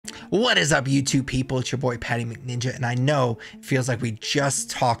What is up, YouTube people? It's your boy Patty McNinja, and I know it feels like we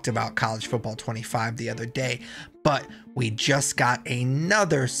just talked about College Football 25 the other day, but we just got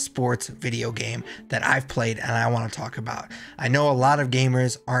another sports video game that I've played and I want to talk about. I know a lot of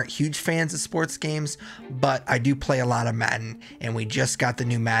gamers aren't huge fans of sports games, but I do play a lot of Madden, and we just got the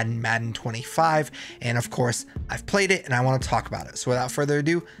new Madden 25, and of course, I've played it and I want to talk about it. So without further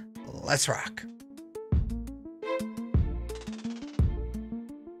ado, let's rock.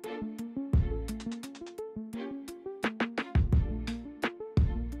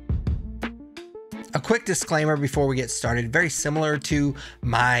 A quick disclaimer before we get started, very similar to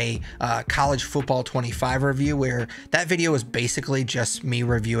my College Football 25 review, where that video is basically just me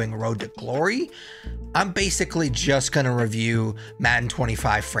reviewing Road to Glory. I'm basically just going to review Madden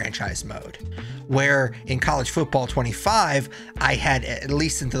 25 franchise mode, where in College Football 25, I had, at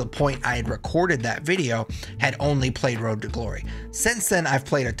least until the point I had recorded that video, had only played Road to Glory. Since then, I've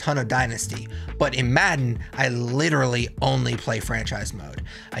played a ton of Dynasty, but in Madden, I literally only play franchise mode.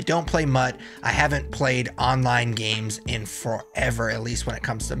 I don't play MUT. I haven't played online games in forever, at least when it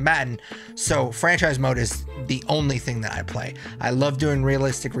comes to Madden. So franchise mode is the only thing that I play. I love doing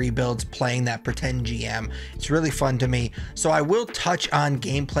realistic rebuilds, playing that pretend GM. It's really fun to me. So I will touch on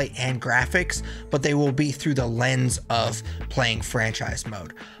gameplay and graphics, but they will be through the lens of playing franchise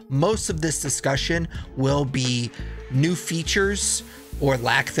mode. Most of this discussion will be new features or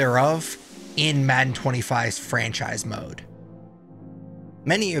lack thereof in Madden 25's franchise mode.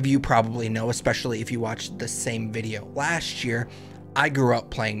 Many of you probably know, especially if you watched the same video last year, I grew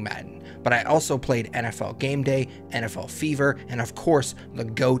up playing Madden, but I also played NFL Game Day, NFL Fever, and of course, the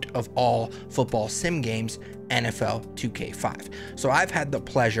GOAT of all football sim games, NFL 2K5. So I've had the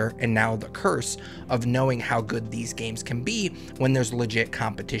pleasure and now the curse of knowing how good these games can be when there's legit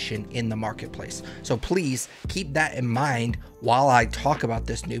competition in the marketplace. So please keep that in mind while I talk about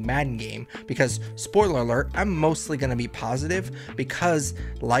this new Madden game, because spoiler alert, I'm mostly going to be positive because,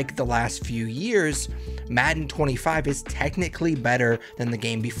 like the last few years, Madden 25 is technically better than the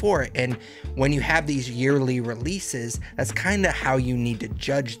game before it. And when you have these yearly releases, that's kind of how you need to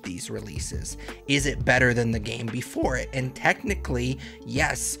judge these releases. Is it better than the game before it? And technically,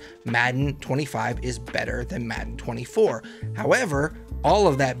 yes, Madden 25 is better than Madden 24. However, all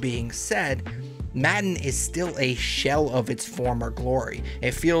of that being said, Madden is still a shell of its former glory.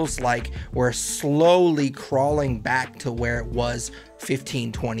 It feels like we're slowly crawling back to where it was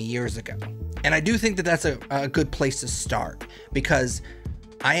 15, 20 years ago. And I do think that that's a good place to start, because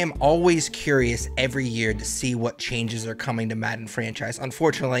I am always curious every year to see what changes are coming to Madden franchise.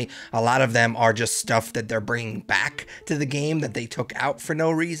 Unfortunately, a lot of them are just stuff that they're bringing back to the game that they took out for no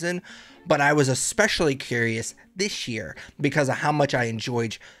reason. But I was especially curious this year because of how much I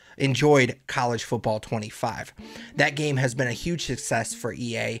enjoyed College Football 25. That game has been a huge success for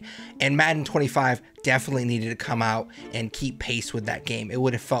EA, and Madden 25 definitely needed to come out and keep pace with that game. It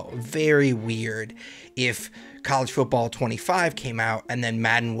would have felt very weird if College Football 25 came out and then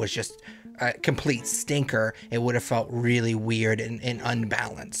Madden was just a complete stinker. It would have felt really weird and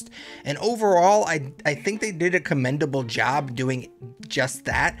unbalanced. And overall, I think they did a commendable job doing just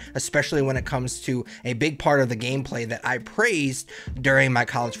that, especially when it comes to a big part of the gameplay that I praised during my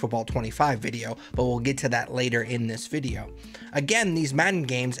College Football 25 video, but we'll get to that later in this video. Again, these Madden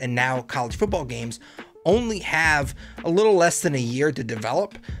games and now college football games only have a little less than a year to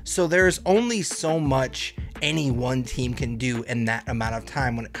develop, so there's only so much any one team can do in that amount of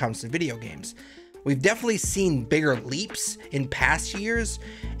time when it comes to video games. We've definitely seen bigger leaps in past years,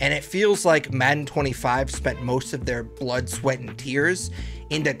 and it feels like Madden 25 spent most of their blood, sweat, and tears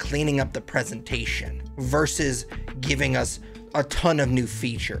into cleaning up the presentation versus giving us a ton of new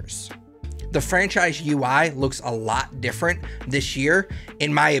features. The franchise UI looks a lot different this year.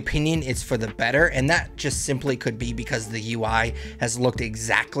 In my opinion, it's for the better, and that just simply could be because the UI has looked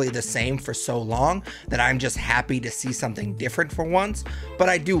exactly the same for so long that I'm just happy to see something different for once, but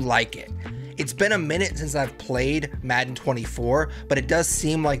I do like it. It's been a minute since I've played Madden 24, but it does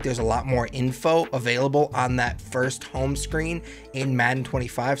seem like there's a lot more info available on that first home screen in Madden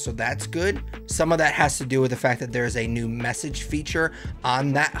 25, so that's good. Some of that has to do with the fact that there's a new message feature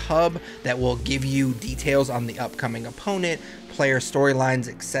on that hub that will give you details on the upcoming opponent, player storylines,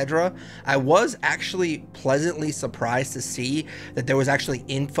 etc. I was actually pleasantly surprised to see that there was actually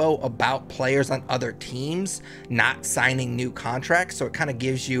info about players on other teams not signing new contracts, so it kind of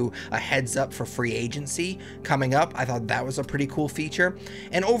gives you a heads up for free agency coming up. I thought that was a pretty cool feature,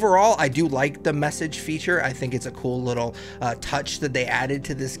 and overall I do like the message feature. I think it's a cool little touch that they added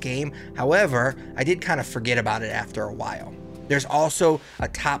to this game. However, I did kind of forget about it after a while. There's also a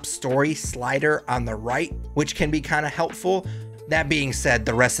top story slider on the right, which can be kind of helpful. That being said,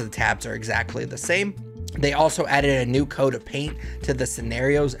 the rest of the tabs are exactly the same. They also added a new coat of paint to the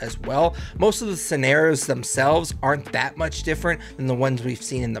scenarios as well. Most of the scenarios themselves aren't that much different than the ones we've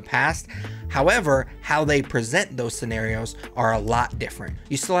seen in the past. However, how they present those scenarios are a lot different.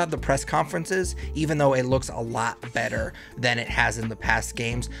 You still have the press conferences, even though it looks a lot better than it has in the past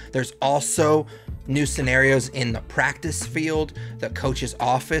games. There's also new scenarios in the practice field, the coach's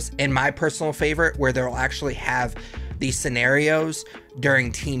office, and my personal favorite, where they'll actually have these scenarios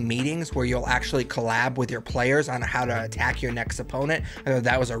during team meetings where you'll actually collab with your players on how to attack your next opponent. I thought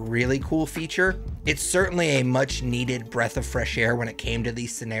that was a really cool feature. It's certainly a much needed breath of fresh air when it came to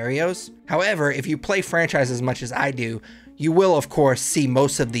these scenarios. However, if you play franchise as much as I do, you will of course see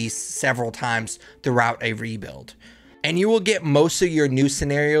most of these several times throughout a rebuild. And you will get most of your new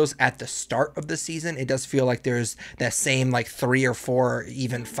scenarios at the start of the season. It does feel like there's that same like 3 or 4 or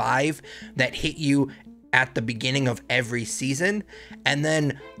even 5 that hit you at the beginning of every season, and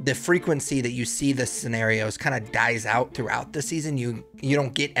then the frequency that you see the scenarios kind of dies out throughout the season. You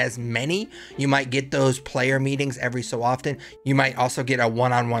don't get as many. You might get those player meetings every so often. You might also get a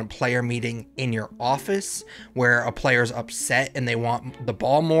one-on-one player meeting in your office where a player's upset and they want the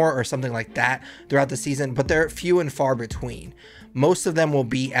ball more or something like that throughout the season, but they're few and far between. Most of them will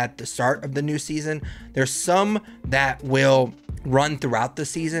be at the start of the new season. There's some that will run throughout the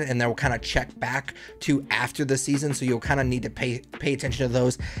season and they'll kind of check back to after the season, so you'll kind of need to pay attention to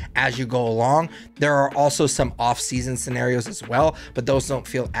those as you go along. There are also some off-season scenarios as well, but those don't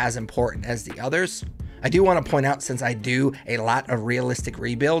feel as important as the others. I do want to point out, since I do a lot of realistic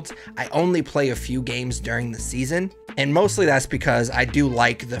rebuilds, I only play a few games during the season, and mostly that's because I do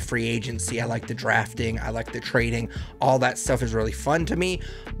like the free agency, I like the drafting, I like the trading. All that stuff is really fun to me,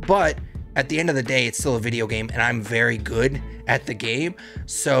 but at the end of the day, it's still a video game and I'm very good at the game.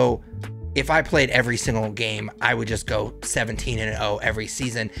 So if I played every single game, I would just go 17-0 every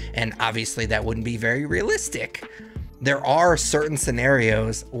season, and obviously that wouldn't be very realistic. There are certain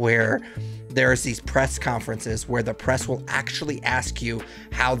scenarios where there's these press conferences where the press will actually ask you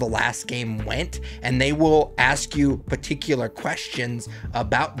how the last game went, and they will ask you particular questions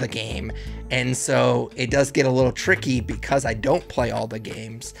about the game. And so it does get a little tricky because I don't play all the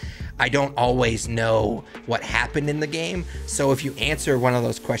games. I don't always know what happened in the game. So if you answer one of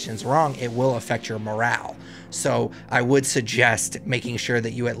those questions wrong, it will affect your morale. So I would suggest making sure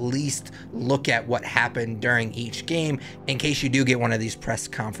that you at least look at what happened during each game in case you do get one of these press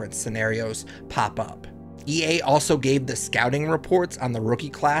conference scenarios pop up. EA also gave the scouting reports on the rookie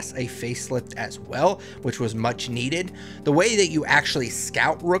class a facelift as well, which was much needed. The way that you actually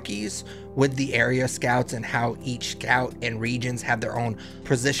scout rookies with the area scouts and how each scout and regions have their own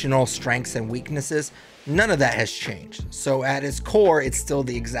positional strengths and weaknesses, none of that has changed. So at its core, it's still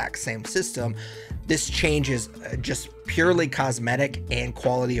the exact same system. This change is just purely cosmetic and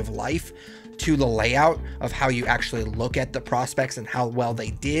quality of life to the layout of how you actually look at the prospects and how well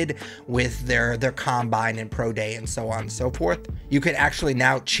they did with their combine and pro day and so on and so forth. You can actually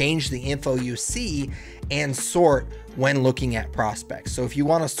now change the info you see and sort when looking at prospects. So if you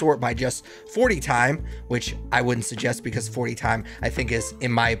want to sort by just 40 time, which I wouldn't suggest because 40 time I think is,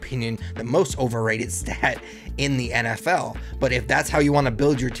 in my opinion, the most overrated stat in the NFL. But if that's how you want to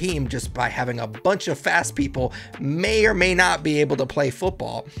build your team, just by having a bunch of fast people may or may not be able to play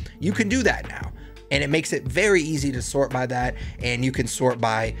football, you can do that now. And it makes it very easy to sort by that, and you can sort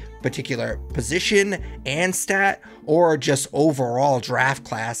by particular position and stat, or just overall draft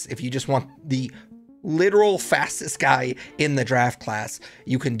class. If you just want the literal fastest guy in the draft class,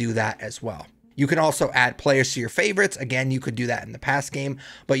 you can do that as well. You can also add players to your favorites. Again, you could do that in the past game,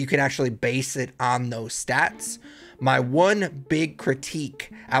 but you can actually base it on those stats. My one big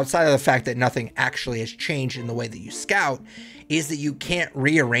critique, outside of the fact that nothing actually has changed in the way that you scout, is that you can't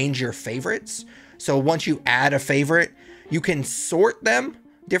rearrange your favorites. So once you add a favorite, you can sort them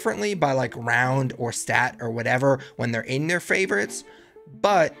differently by like round or stat or whatever when they're in their favorites.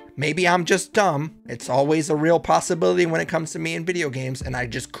 But maybe I'm just dumb. It's always a real possibility when it comes to me in video games, and I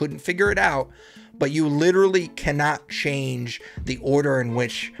just couldn't figure it out. But you literally cannot change the order in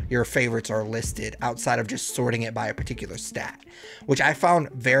which your favorites are listed outside of just sorting it by a particular stat, which I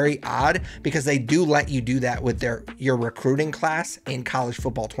found very odd because they do let you do that with your recruiting class in College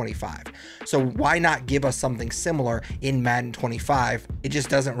Football 25. So why not give us something similar in Madden 25? It just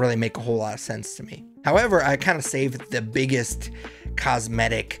doesn't really make a whole lot of sense to me. However, I kind of saved the biggest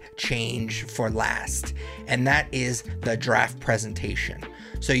cosmetic change for last, and that is the draft presentation.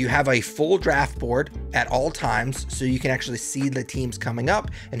 So you have a full draft board at all times, so you can actually see the teams coming up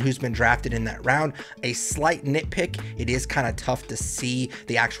and who's been drafted in that round. A slight nitpick, it is kind of tough to see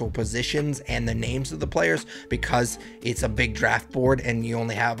the actual positions and the names of the players because it's a big draft board and you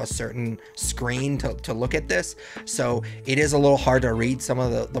only have a certain screen to look at this. So it is a little hard to read some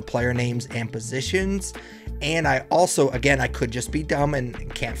of the player names and positions. And I also, again, I could just be dumb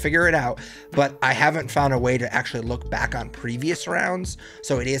and can't figure it out, but I haven't found a way to actually look back on previous rounds.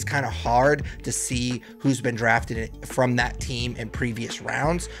 So it is kind of hard to see who's been drafted from that team in previous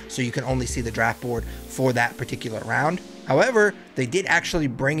rounds. So you can only see the draft board for that particular round. However, they did actually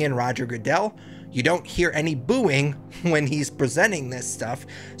bring in Roger Goodell. You don't hear any booing when he's presenting this stuff,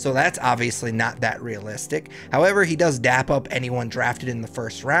 so that's obviously not that realistic. However, he does dap up anyone drafted in the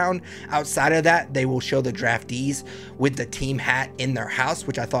first round. Outside of that, they will show the draftees with the team hat in their house,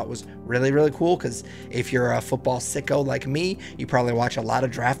 which I thought was really, really cool, because if you're a football sicko like me, you probably watch a lot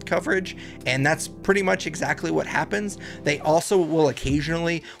of draft coverage, and that's pretty much exactly what happens. They also will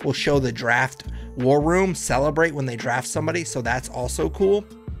occasionally show the draft war room celebrate when they draft somebody, so that's also cool.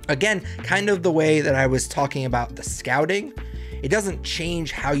 Again, kind of the way that I was talking about the scouting, it doesn't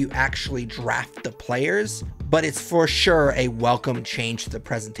change how you actually draft the players, but it's for sure a welcome change to the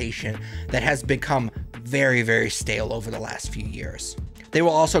presentation that has become very, very stale over the last few years. They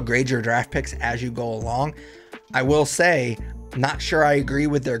will also grade your draft picks as you go along. I will say, not sure I agree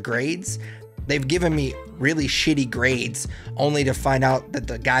with their grades. They've given me really shitty grades only to find out that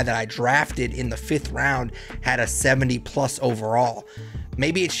the guy that I drafted in the 5th round had a 70+ overall.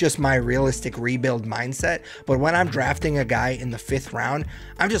 Maybe it's just my realistic rebuild mindset, but when I'm drafting a guy in the 5th round,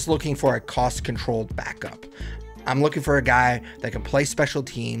 I'm just looking for a cost-controlled backup. I'm looking for a guy that can play special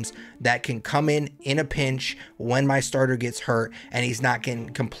teams, that can come in a pinch when my starter gets hurt and he's not getting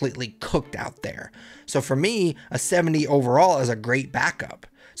completely cooked out there. So for me, a 70 overall is a great backup.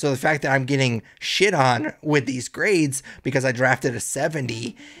 So the fact that I'm getting shit on with these grades because I drafted a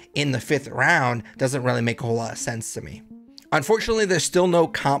 70 in the 5th round doesn't really make a whole lot of sense to me. Unfortunately, there's still no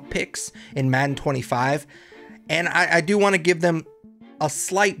comp picks in Madden 25, and I do want to give them a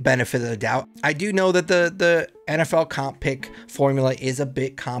slight benefit of the doubt. I do know that the NFL comp pick formula is a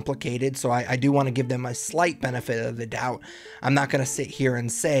bit complicated, so I do want to give them a slight benefit of the doubt. I'm not going to sit here and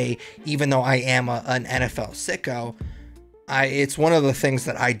say, even though I am an NFL sicko, it's one of the things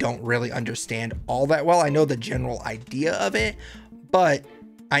that I don't really understand all that well. I know the general idea of it, but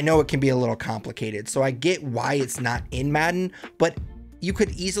I know it can be a little complicated, so I get why it's not in Madden, but you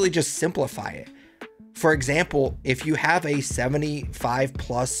could easily just simplify it. For example, if you have a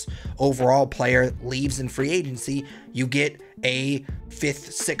 75+ overall player leaves in free agency, you get a 5th,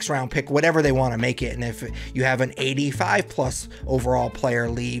 6th round pick, whatever they want to make it. And if you have an 85+ overall player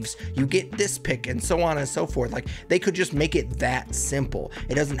leaves, you get this pick, and so on and so forth. Like, they could just make it that simple.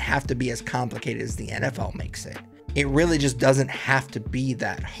 It doesn't have to be as complicated as the NFL makes it. It really just doesn't have to be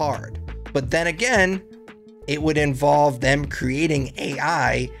that hard. But then again, it would involve them creating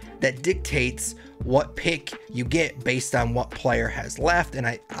AI that dictates what pick you get based on what player has left.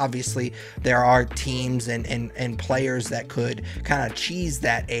 And obviously there are teams and players that could kind of cheese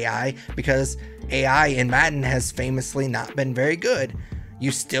that AI, because AI in Madden has famously not been very good. You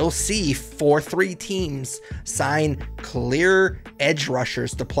still see 4-3 teams sign clear edge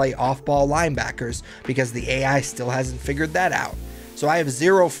rushers to play off-ball linebackers because the AI still hasn't figured that out. So I have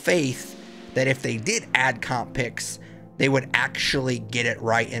zero faith that if they did add comp picks, they would actually get it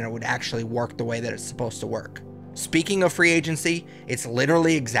right and it would actually work the way that it's supposed to work. Speaking of free agency, it's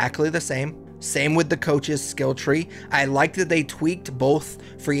literally exactly the same. Same with the coach's skill tree. I like that they tweaked both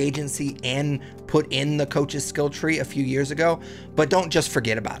free agency and put in the coach's skill tree a few years ago, but don't just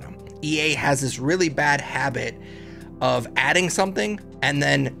forget about them. EA has this really bad habit of adding something and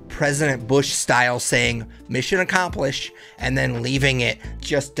then President Bush style saying mission accomplished and then leaving it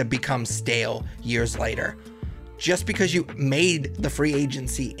just to become stale years later. Just because you made the free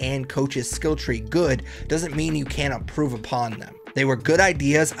agency and coach's skill tree good doesn't mean you can't improve upon them. They were good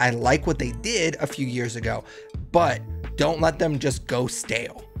ideas. I like what they did a few years ago, but don't let them just go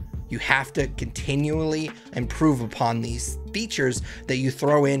stale. You have to continually improve upon these features that you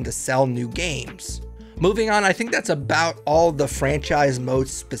throw in to sell new games. Moving on, I think that's about all the franchise mode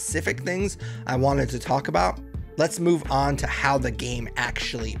specific things I wanted to talk about. Let's move on to how the game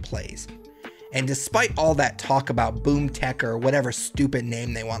actually plays. And despite all that talk about boom tech or whatever stupid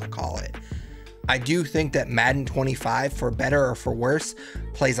name they want to call it, I do think that Madden 25, for better or for worse,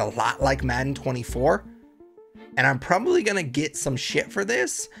 plays a lot like Madden 24. And I'm probably going to get some shit for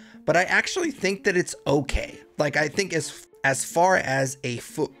this, but I actually think that it's okay. Like, I think as far as a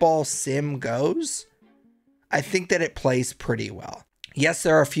football sim goes, I think that it plays pretty well. Yes,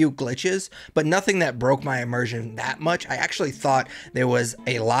 there are a few glitches, but nothing that broke my immersion that much. I actually thought there was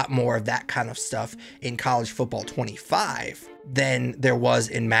a lot more of that kind of stuff in College Football 25 than there was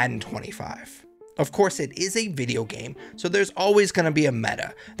in Madden 25. Of course, it is a video game, so there's always going to be a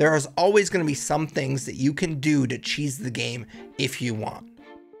meta. There is always going to be some things that you can do to cheese the game if you want.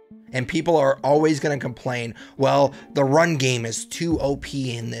 And people are always going to complain, well, the run game is too OP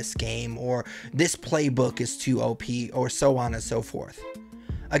in this game, or this playbook is too OP, or so on and so forth.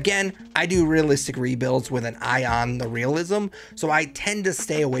 Again, I do realistic rebuilds with an eye on the realism, so I tend to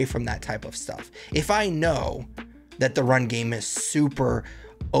stay away from that type of stuff. If I know that the run game is super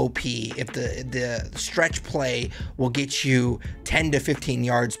OP, if the stretch play will get you 10 to 15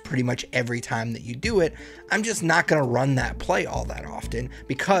 yards pretty much every time that you do it, I'm just not going to run that play all that often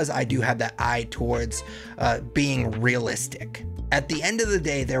because I do have that eye towards being realistic. At the end of the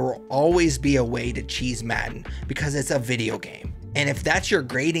day, there will always be a way to cheese Madden because it's a video game. And if that's your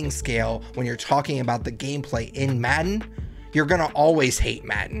grading scale when you're talking about the gameplay in Madden, you're going to always hate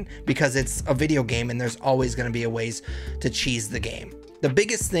Madden because it's a video game and there's always going to be ways to cheese the game. The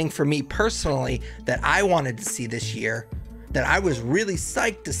biggest thing for me personally that I wanted to see this year, that I was really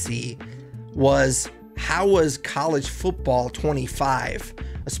psyched to see, was how was College Football 25,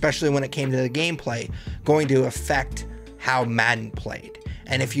 especially when it came to the gameplay, going to affect how Madden played.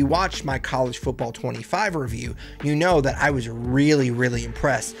 And if you watched my College Football 25 review, you know that I was really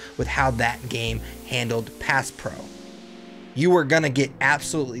impressed with how that game handled pass pro. You were going to get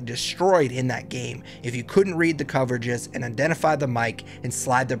absolutely destroyed in that game if you couldn't read the coverages and identify the mic and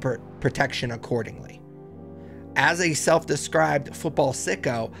slide the protection accordingly. As a self-described football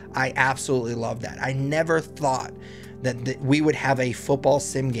sicko, I absolutely love that. I never thought that we would have a football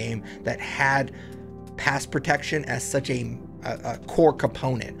sim game that had pass protection as such a core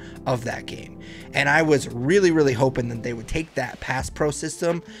component of that game. And I was really hoping that they would take that pass pro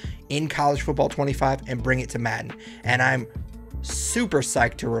system in College Football 25 and bring it to Madden. And I'm super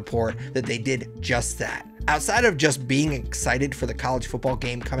psyched to report that they did just that. Outside of just being excited for the college football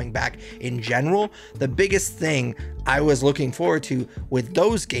game coming back in general, the biggest thing I was looking forward to with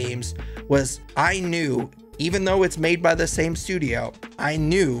those games was I knew, even though it's made by the same studio, I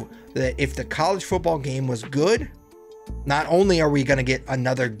knew that if the college football game was good, not only are we going to get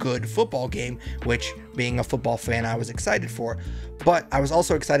another good football game, which being a football fan, I was excited for, but I was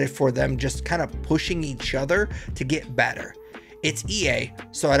also excited for them just kind of pushing each other to get better. It's EA,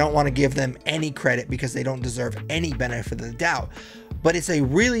 so I don't want to give them any credit because they don't deserve any benefit of the doubt, but it's a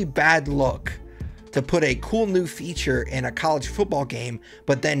really bad look to put a cool new feature in a college football game,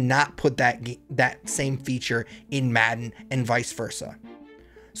 but then not put that same feature in Madden and vice versa.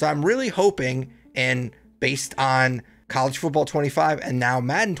 So I'm really hoping, and based on College Football 25 and now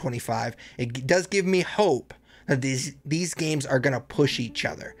Madden 25, it does give me hope that these games are going to push each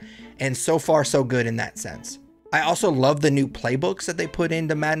other. And so far, so good in that sense. I also love the new playbooks that they put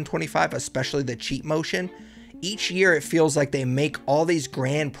into Madden 25, especially the cheat motion. Each year, it feels like they make all these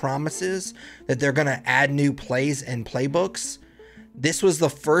grand promises that they're going to add new plays and playbooks. This was the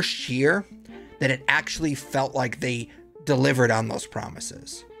first year that it actually felt like they delivered on those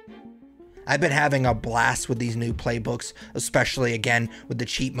promises. I've been having a blast with these new playbooks, especially again with the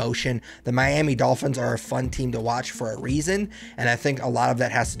cheat motion. The Miami Dolphins are a fun team to watch for a reason, and I think a lot of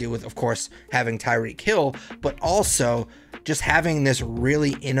that has to do with, of course, having Tyreek Hill, but also just having this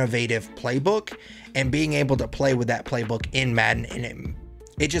really innovative playbook and being able to play with that playbook in Madden, and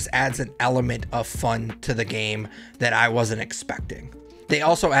it just adds an element of fun to the game that I wasn't expecting. They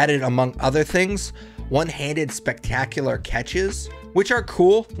also added, among other things, one-handed spectacular catches, which are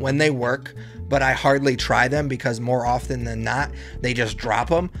cool when they work, but I hardly try them because more often than not, they just drop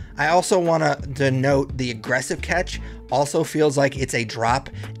them. I also want to denote the aggressive catch also feels like it's a drop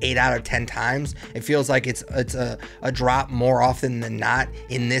 8 out of 10 times. It feels like it's a drop more often than not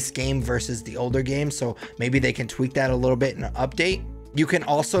in this game versus the older games, so maybe they can tweak that a little bit in an update. You can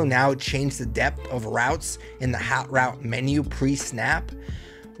also now change the depth of routes in the hot route menu pre-snap,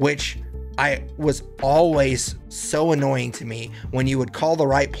 which was always so annoying to me when you would call the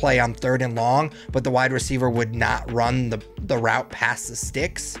right play on 3rd and long, but the wide receiver would not run the route past the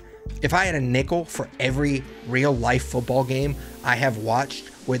sticks. If I had a nickel for every real life football game I have watched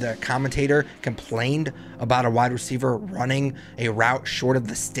where the commentator complained about a wide receiver running a route short of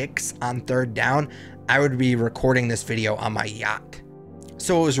the sticks on 3rd down, I would be recording this video on my yacht.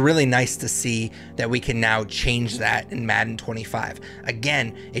 So it was really nice to see that we can now change that in Madden 25.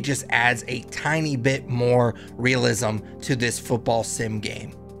 Again, it just adds a tiny bit more realism to this football sim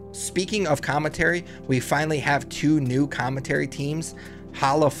game. Speaking of commentary, we finally have 2 new commentary teams.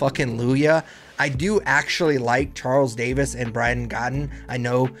 Holla fucking Luya. I do actually like Charles Davis and Brandon Gaudin. I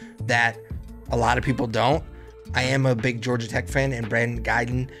know that a lot of people don't. I am a big Georgia Tech fan, and Brandon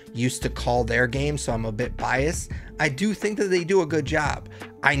Gaudin used to call their game, so I'm a bit biased. I do think that they do a good job.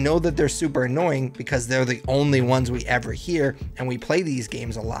 I know that they're super annoying because they're the only ones we ever hear, and we play these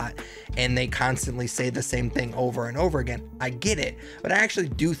games a lot, and they constantly say the same thing over and over again. I get it, but I actually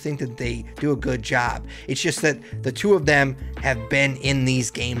do think that they do a good job. It's just that the two of them have been in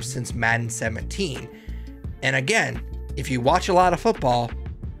these games since Madden 17. And again, if you watch a lot of football,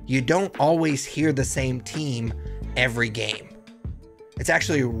 you don't always hear the same team every game. It's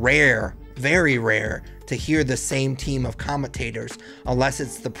actually rare, very rare, to hear the same team of commentators unless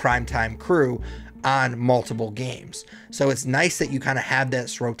it's the primetime crew on multiple games. So it's nice that you kind of have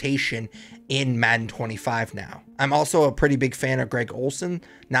this rotation in Madden 25 now. I'm also a pretty big fan of Greg Olsen,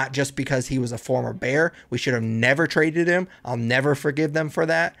 not just because he was a former Bear. We should have never traded him. I'll never forgive them for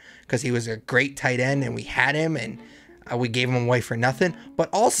that because he was a great tight end and we had him and we gave him away for nothing. But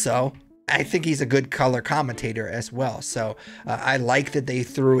also, I think he's a good color commentator as well. So I like that they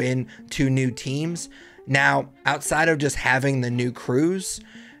threw in 2 new teams. Now, outside of just having the new crews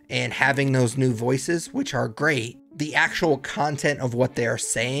and having those new voices, which are great, the actual content of what they're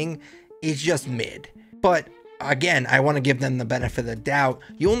saying is just mid. But again, I want to give them the benefit of the doubt.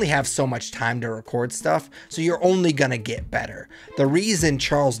 You only have so much time to record stuff, so you're only going to get better. The reason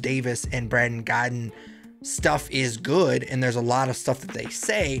Charles Davis and Brandon Gaudin stuff is good, and there's a lot of stuff that they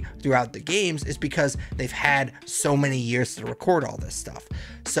say throughout the games, is because they've had so many years to record all this stuff.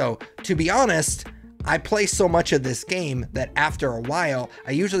 So to be honest, I play so much of this game that after a while,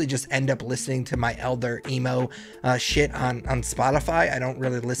 I usually just end up listening to my elder emo shit on Spotify. I don't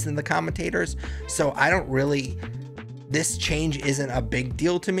really listen to the commentators, so I don't really... This change isn't a big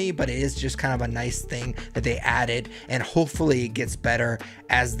deal to me, but it is just kind of a nice thing that they added, and hopefully it gets better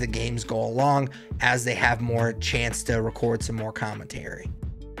as the games go along, as they have more chance to record some more commentary.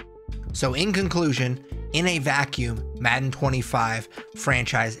 So in conclusion, in a vacuum, Madden 25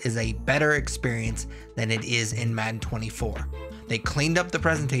 franchise is a better experience than it is in Madden 24. They cleaned up the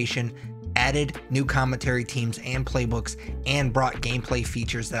presentation, added new commentary teams and playbooks, and brought gameplay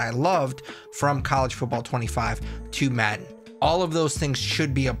features that I loved from College Football 25 to Madden. All of those things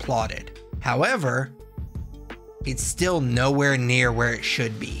should be applauded. However, it's still nowhere near where it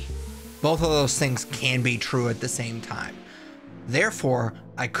should be. Both of those things can be true at the same time. Therefore,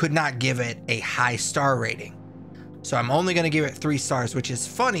 I could not give it a high star rating. So I'm only going to give it 3 stars, which is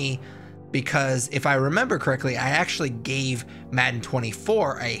funny because if I remember correctly, I actually gave Madden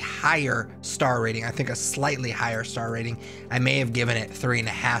 24 a higher star rating. I think a slightly higher star rating. I may have given it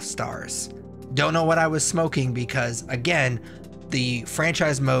 3.5 stars. Don't know what I was smoking because, again, the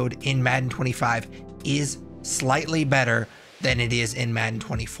franchise mode in Madden 25 is slightly better than it is in Madden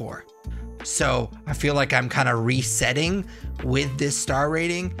 24. So I feel like I'm kind of resetting with this star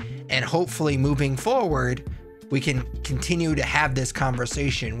rating, and hopefully moving forward, we can continue to have this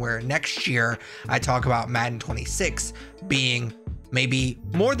conversation where next year I talk about Madden 26 being maybe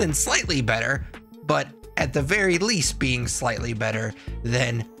more than slightly better, but at the very least being slightly better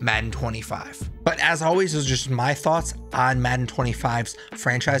than Madden 25. But as always, those are just my thoughts on Madden 25's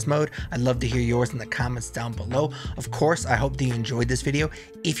franchise mode. I'd love to hear yours in the comments down below. Of course, I hope that you enjoyed this video.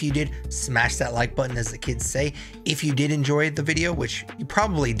 If you did, smash that like button, as the kids say. If you did enjoy the video, which you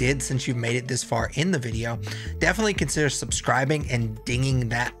probably did since you've made it this far in the video, definitely consider subscribing and dinging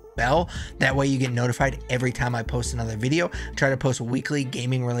that bell. That way you get notified every time I post another video. I try to post weekly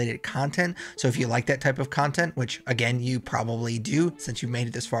gaming related content, so if you like that type of content, which again you probably do since you've made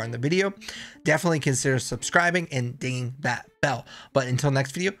it this far in the video, definitely consider subscribing and dinging that bell. But until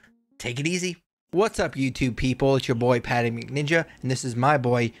next video, take it easy. What's up, YouTube people? It's your boy Patty McNinja, and this is my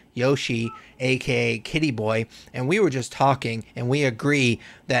boy Yoshi, aka Kitty Boy, and we were just talking and we agree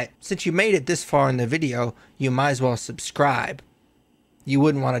that since you made it this far in the video, you might as well subscribe. You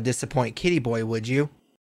wouldn't want to disappoint Kitty Boy, would you?